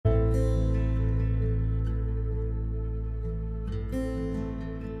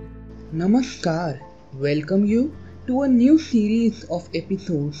Namaskar, welcome you to a new series of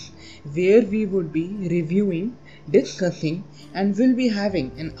episodes where we would be reviewing, discussing, and will be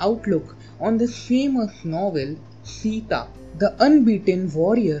having an outlook on this famous novel Sita, the Unbeaten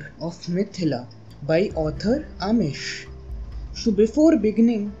Warrior of Mithila by author Amish. So before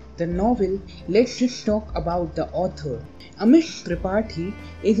beginning the novel, let's just talk about the author. Amish Tripathi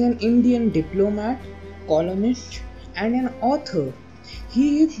is an Indian diplomat, columnist, and an author.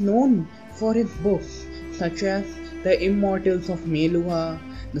 He is known for his books such as The Immortals of Meluha,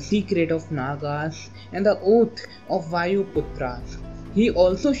 The Secret of Nagas, and The Oath of Vayuputras. He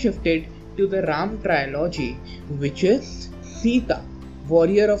also shifted to the Ram trilogy, which is Sita,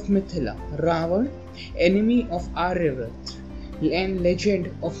 warrior of Mithila, Ravan, enemy of Aryavarta, and legend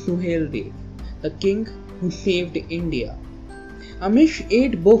of Suheldev, the king who saved India. Amish's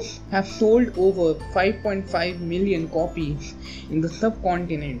 8 books have sold over 5.5 million copies in the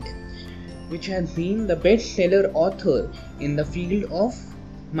subcontinent, which has been the best-seller author in the field of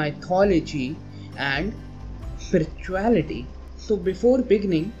mythology and spirituality. So before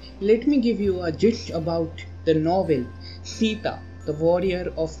beginning, let me give you a gist about the novel Sita, the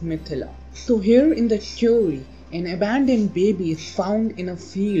Warrior of Mithila. So here in the story, an abandoned baby is found in a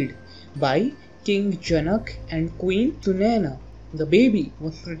field by King Janak and Queen Sunaina. The baby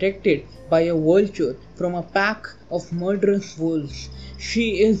was protected by a vulture from a pack of murderous wolves.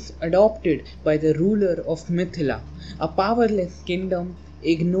 She is adopted by the ruler of Mithila, a powerless kingdom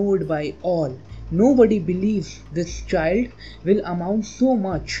ignored by all. Nobody believes this child will amount so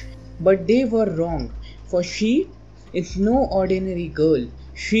much, but they were wrong, for she is no ordinary girl.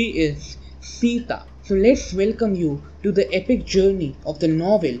 She is Sita. So let's welcome you to the epic journey of the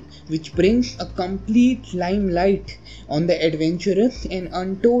novel, which brings a complete limelight on the adventurous and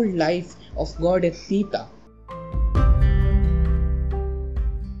untold life of goddess Sita.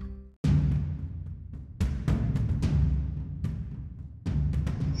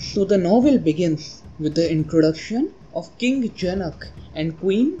 So the novel begins with the introduction of King Janak and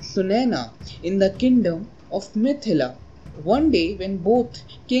Queen Sunaina in the kingdom of Mithila. One day, when both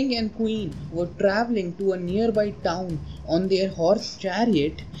king and queen were traveling to a nearby town on their horse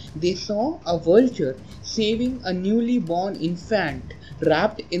chariot, they saw a vulture saving a newly born infant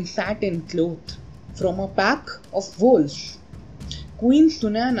wrapped in satin cloth from a pack of wolves. Queen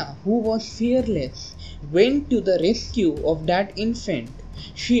Sunaina, who was fearless, went to the rescue of that infant.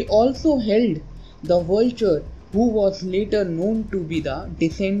 She also held the vulture, who was later known to be the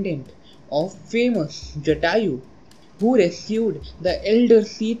descendant of famous Jatayu, who rescued the elder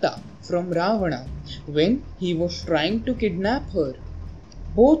Sita from Ravana when he was trying to kidnap her.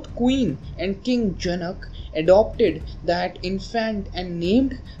 Both Queen and King Janak adopted that infant and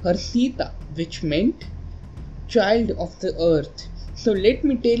named her Sita, which meant child of the earth. So let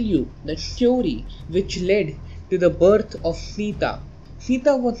me tell you the story which led to the birth of Sita.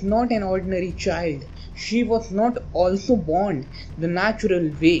 Sita was not an ordinary child. She was not also born the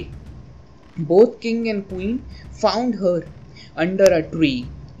natural way. Both king and queen found her under a tree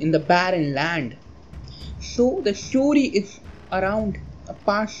in the barren land. So the story is around the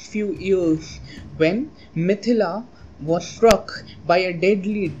past few years when Mithila was struck by a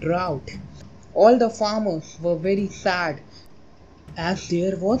deadly drought. All the farmers were very sad as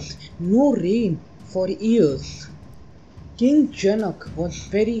there was no rain for years. King Janak was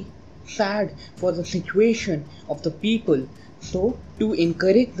very sad for the situation of the people. So, to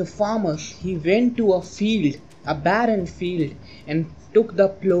encourage the farmers, he went to a field, a barren field, and took the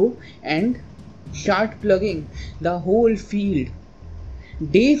plough and started plugging the whole field.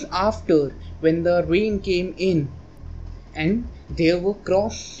 Days after, when the rain came in and their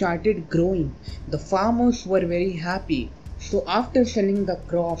crops started growing, the farmers were very happy. So, after selling the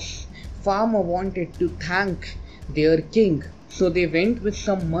crops, farmer wanted to thank their king. So, they went with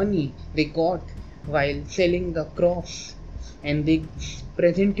some money they got while selling the crops, and they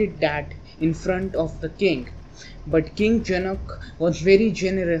presented that in front of the king. But King Janak was very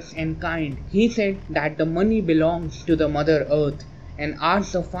generous and kind. He said that the money belongs to the Mother Earth and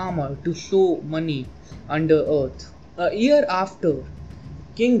asked the farmer to sow money under earth. A year after,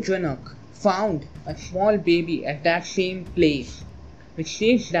 King Janak found a small baby at that same place, which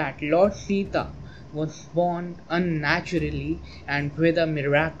says that Lord Sita was born unnaturally and with a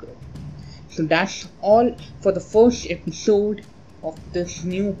miracle. So that's all for the first episode of this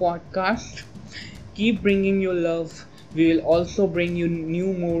new podcast. Keep bringing your love. We will also bring you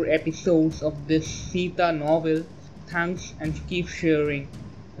more episodes of this Sita novel. Thanks, and keep sharing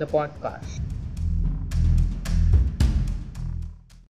the podcast.